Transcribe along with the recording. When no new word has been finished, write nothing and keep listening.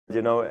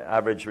You know,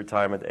 average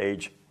retirement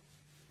age,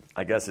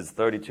 I guess it's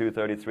 32,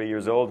 33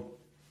 years old.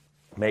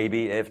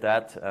 Maybe, if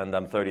that, and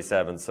I'm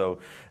 37, so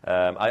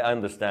I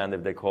understand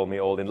if they call me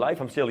old. In life,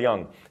 I'm still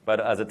young,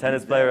 but as a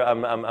tennis player,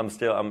 I'm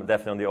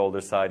definitely on the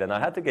older side, and I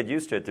had to get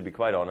used to it, to be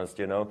quite honest,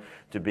 you know,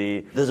 to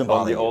be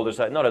on the older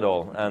side. Not at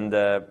all, and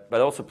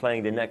but also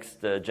playing the next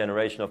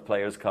generation of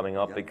players coming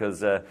up,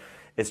 because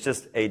it's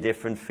just a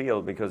different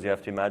field, because you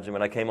have to imagine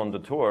when I came on the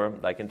tour,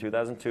 like in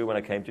 2002, when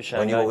I came to Shanghai.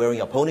 When you were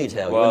wearing a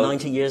ponytail, well, you were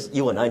 19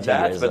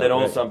 years but then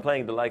also I'm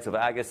playing the likes of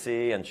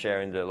Agassi and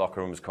sharing the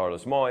locker rooms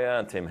Carlos Moya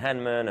and Tim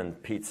Henman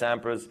and Pete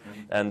Sampras.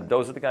 And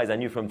those are the guys I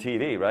knew from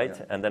TV, right?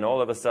 Yeah. And then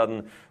all of a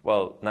sudden,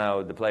 well,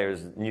 now the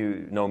players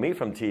know me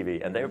from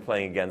TV, and they were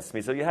playing against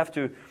me. So you have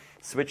to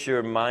switch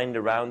your mind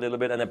around a little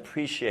bit and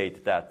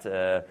appreciate that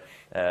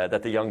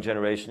that the young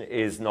generation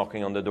is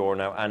knocking on the door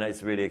now, and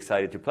is really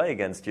excited to play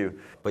against you.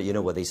 But you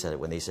know what they said,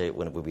 when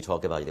we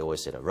talk about it, they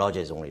always say that Roger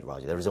is only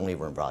Roger. There is only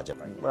one Roger.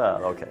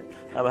 Well, okay.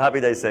 I'm happy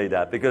they say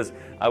that, because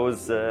I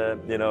was,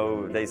 you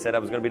know, they said I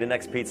was going to be the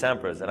next Pete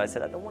Sampras, and I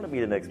said I don't want to be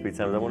the next Pete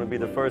Sampras. I want to be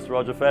the first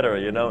Roger Federer.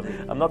 You know,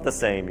 I'm not the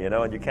same. You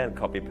know, and you can't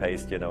copy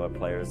paste, you know, a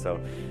player. So,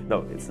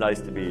 no, it's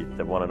nice to be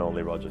the one and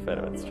only Roger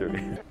Federer. It's true.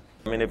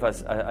 I mean, if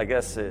I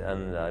guess,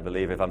 and I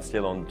believe if I'm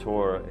still on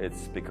tour,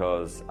 it's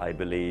because I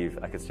believe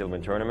I can still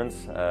win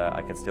tournaments,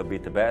 I can still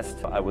beat the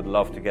best. I would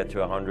love to get to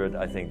 100.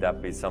 I think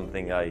that'd be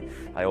something I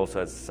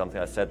also, it's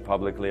something I said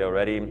publicly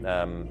already,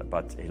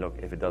 but look,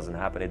 if it doesn't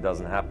happen, it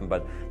doesn't happen.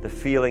 But the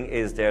feeling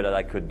is there that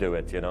I could do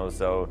it, you know,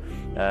 so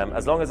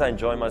as long as I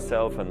enjoy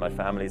myself and my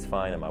family's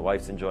fine and my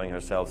wife's enjoying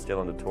herself still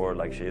on the tour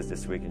like she is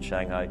this week in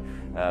Shanghai,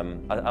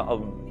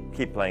 I'll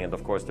keep playing, and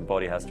of course the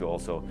body has to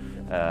also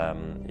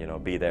you know,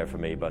 be there for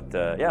me. But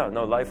yeah,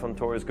 no, life on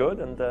tour is good,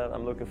 and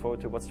I'm looking forward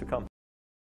to what's to come.